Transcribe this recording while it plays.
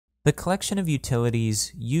The collection of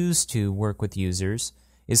utilities used to work with users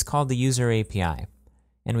is called the User API,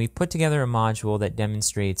 and we've put together a module that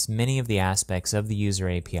demonstrates many of the aspects of the User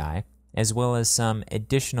API, as well as some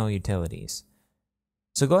additional utilities.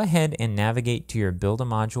 So go ahead and navigate to your Build a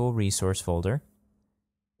Module resource folder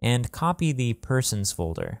and copy the Persons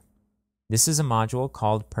folder. This is a module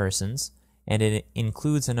called Persons, and it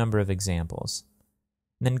includes a number of examples.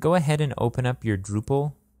 And then go ahead and open up your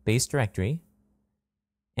Drupal base directory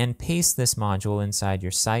and paste this module inside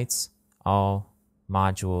your Sites, All,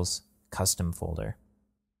 Modules, Custom folder.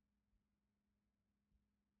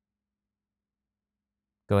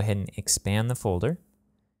 Go ahead and expand the folder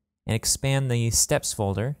and expand the Steps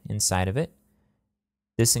folder inside of it.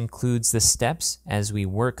 This includes the steps as we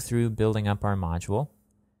work through building up our module.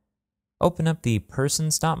 Open up the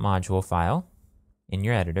persons.module file in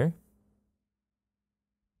your editor,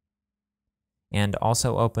 and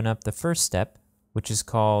also open up the first step, which is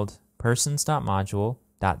called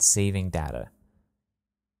persons.module.savingData.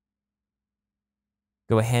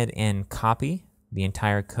 Go ahead and copy the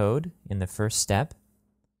entire code in the first step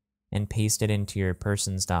and paste it into your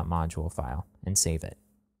persons.module file and save it.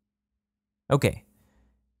 Okay,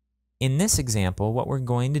 in this example, what we're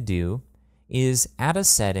going to do is add a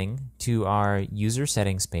setting to our user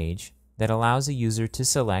settings page that allows a user to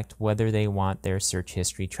select whether they want their search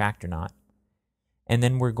history tracked or not. And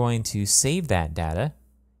then we're going to save that data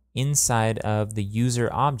inside of the user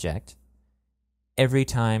object every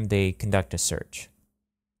time they conduct a search.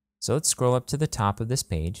 So let's scroll up to the top of this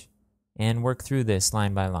page and work through this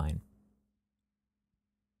line by line.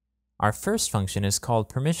 Our first function is called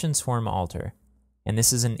permissions form alter, and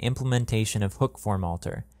this is an implementation of hook form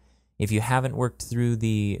alter. If you haven't worked through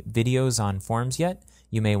the videos on forms yet,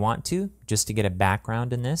 you may want to, just to get a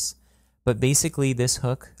background in this. But basically, this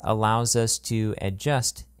hook allows us to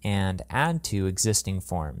adjust and add to existing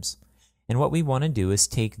forms. And what we want to do is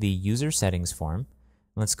take the user settings form.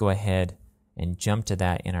 Let's go ahead and jump to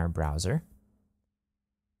that in our browser.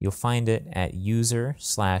 You'll find it at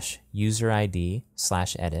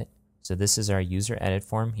user/userid/edit. So this is our user edit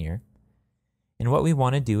form here. And what we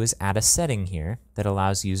want to do is add a setting here that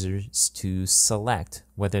allows users to select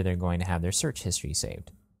whether they're going to have their search history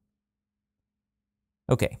saved.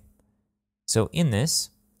 Okay, so in this,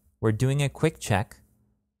 we're doing a quick check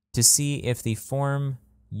to see if the form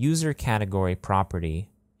user category property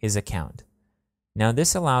is account. Now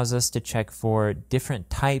this allows us to check for different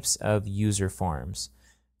types of user forms.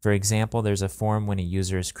 For example, there's a form when a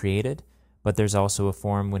user is created, but there's also a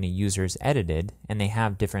form when a user is edited, and they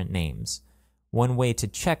have different names. One way to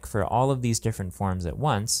check for all of these different forms at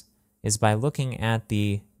once is by looking at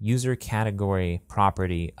the user category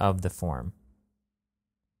property of the form.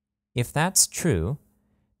 If that's true,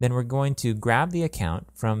 then we're going to grab the account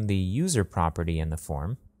from the user property in the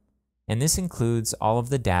form, and this includes all of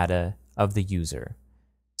the data of the user.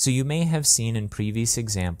 So you may have seen in previous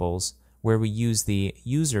examples where we use the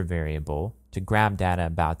user variable to grab data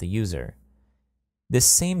about the user. This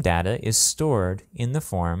same data is stored in the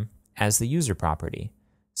form as the user property,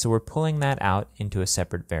 so we're pulling that out into a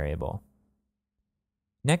separate variable.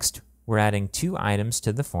 Next, we're adding two items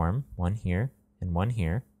to the form, one here and one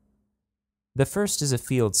here. The first is a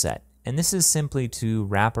field set, and this is simply to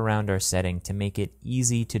wrap around our setting to make it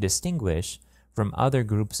easy to distinguish from other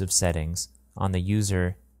groups of settings on the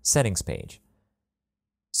user settings page.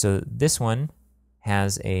 So this one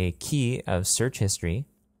has a key of search history,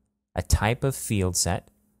 a type of field set,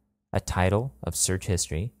 a title of search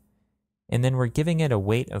history, and then we're giving it a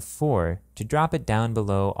weight of 4 to drop it down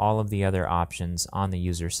below all of the other options on the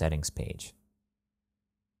user settings page.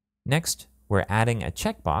 Next, we're adding a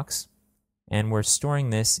checkbox, and we're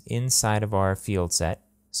storing this inside of our field set.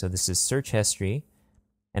 So this is search history,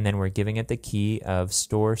 and then we're giving it the key of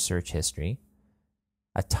store search history,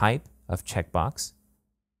 a type of checkbox,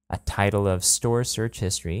 a title of store search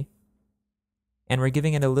history, and we're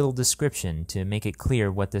giving it a little description to make it clear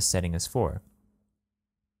what this setting is for.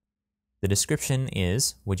 The description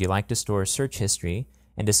is, would you like to store search history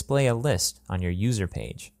and display a list on your user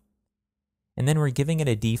page? And then we're giving it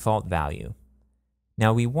a default value.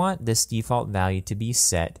 Now we want this default value to be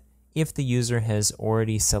set if the user has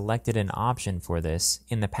already selected an option for this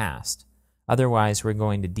in the past. Otherwise, we're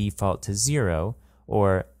going to default to 0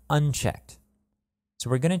 or unchecked.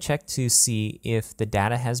 So we're going to check to see if the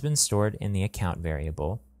data has been stored in the account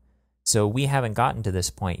variable. So we haven't gotten to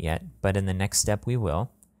this point yet, but in the next step we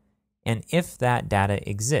will. And if that data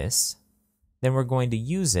exists, then we're going to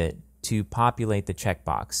use it to populate the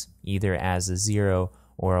checkbox, either as a 0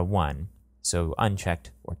 or a 1, so unchecked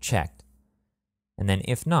or checked. And then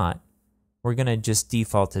if not, we're going to just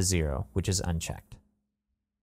default to 0, which is unchecked.